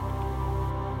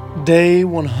Day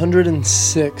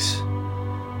 106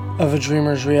 of A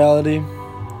Dreamer's Reality.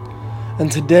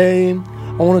 And today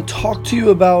I want to talk to you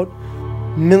about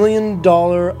 $1 million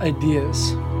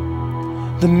ideas.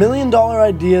 The $1 million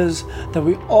ideas that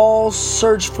we all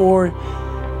search for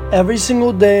every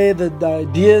single day, the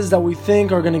ideas that we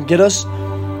think are going to get us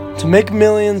to make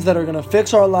millions, that are going to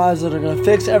fix our lives, that are going to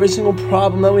fix every single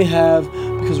problem that we have,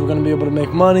 because we're going to be able to make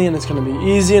money and it's going to be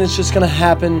easy and it's just going to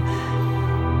happen.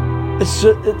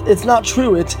 It's not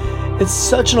true. It's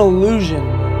such an illusion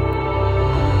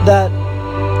that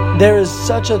there is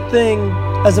such a thing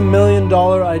as $1 million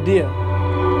idea.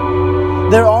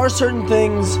 There are certain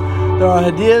things, there are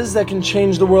ideas that can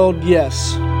change the world,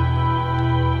 yes.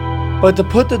 But to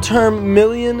put the term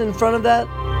million in front of that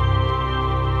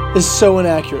is so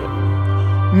inaccurate.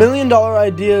 $1 million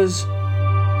ideas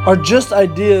are just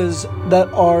ideas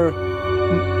that are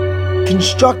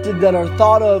constructed, that are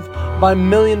thought of by $1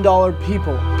 million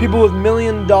people with $1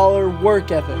 million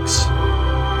work ethics,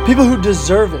 people who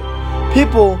deserve it,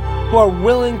 people who are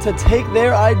willing to take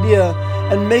their idea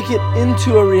and make it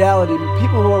into a reality,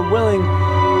 people who are willing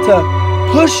to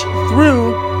push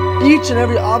through each and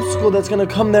every obstacle that's going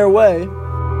to come their way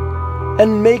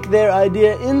and make their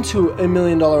idea into $1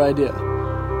 million idea.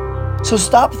 So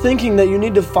stop thinking that you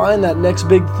need to find that next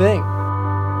big thing,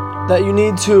 that you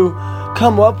need to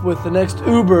come up with the next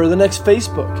Uber, the next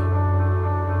Facebook.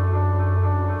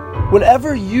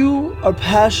 Whatever you are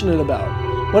passionate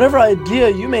about, whatever idea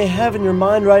you may have in your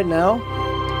mind right now,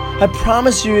 I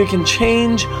promise you it can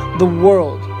change the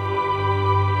world.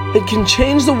 It can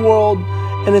change the world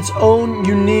in its own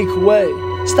unique way.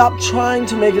 Stop trying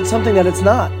to make it something that it's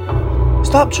not.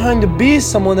 Stop trying to be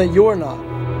someone that you're not.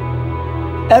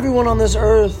 Everyone on this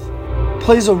earth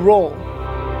plays a role.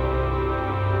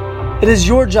 It is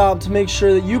your job to make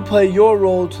sure that you play your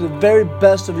role to the very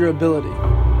best of your ability.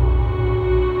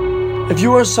 If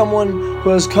you are someone who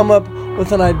has come up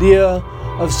with an idea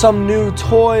of some new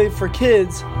toy for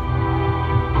kids,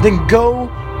 then go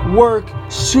work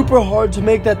super hard to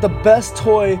make that the best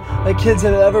toy that kids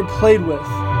have ever played with.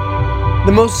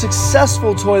 The most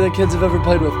successful toy that kids have ever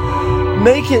played with.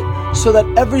 Make it so that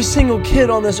every single kid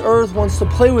on this earth wants to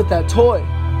play with that toy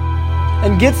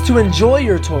and gets to enjoy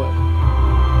your toy.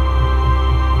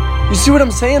 You see what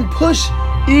I'm saying? Push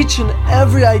each and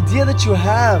every idea that you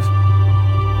have.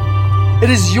 It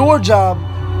is your job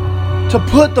to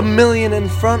put the million in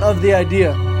front of the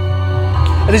idea.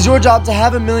 It is your job to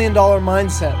have $1 million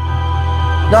mindset,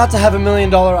 not to have $1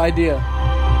 million idea.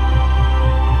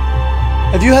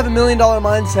 If you have $1 million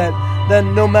mindset,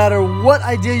 then no matter what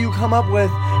idea you come up with,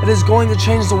 it is going to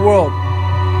change the world.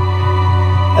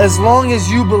 As long as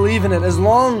you believe in it, as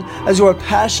long as you are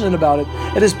passionate about it,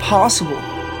 it is possible.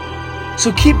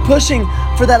 So keep pushing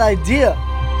for that idea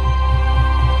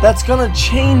that's going to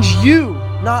change you,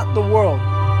 not the world.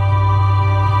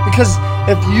 Because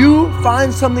if you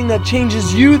find something that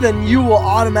changes you, then you will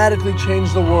automatically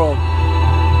change the world.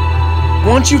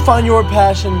 Once you find your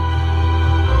passion,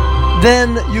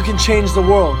 then you can change the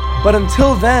world. But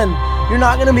until then, you're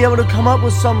not going to be able to come up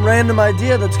with some random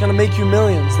idea that's going to make you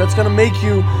millions, that's going to make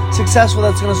you successful,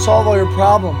 that's going to solve all your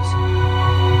problems.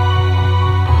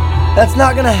 That's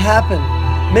not going to happen.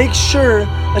 Make sure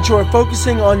that you are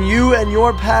focusing on you and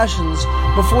your passions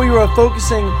before you are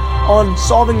focusing on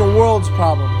solving the world's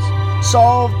problems.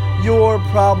 Solve your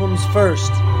problems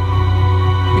first.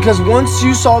 Because once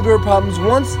you solve your problems,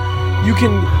 once you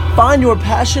can find your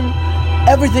passion,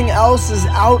 everything else is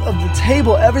out of the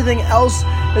table. Everything else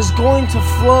is going to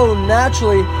flow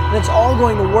naturally, and it's all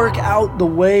going to work out the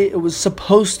way it was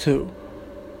supposed to.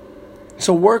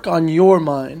 So work on your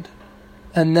mind,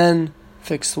 and then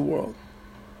fix the world.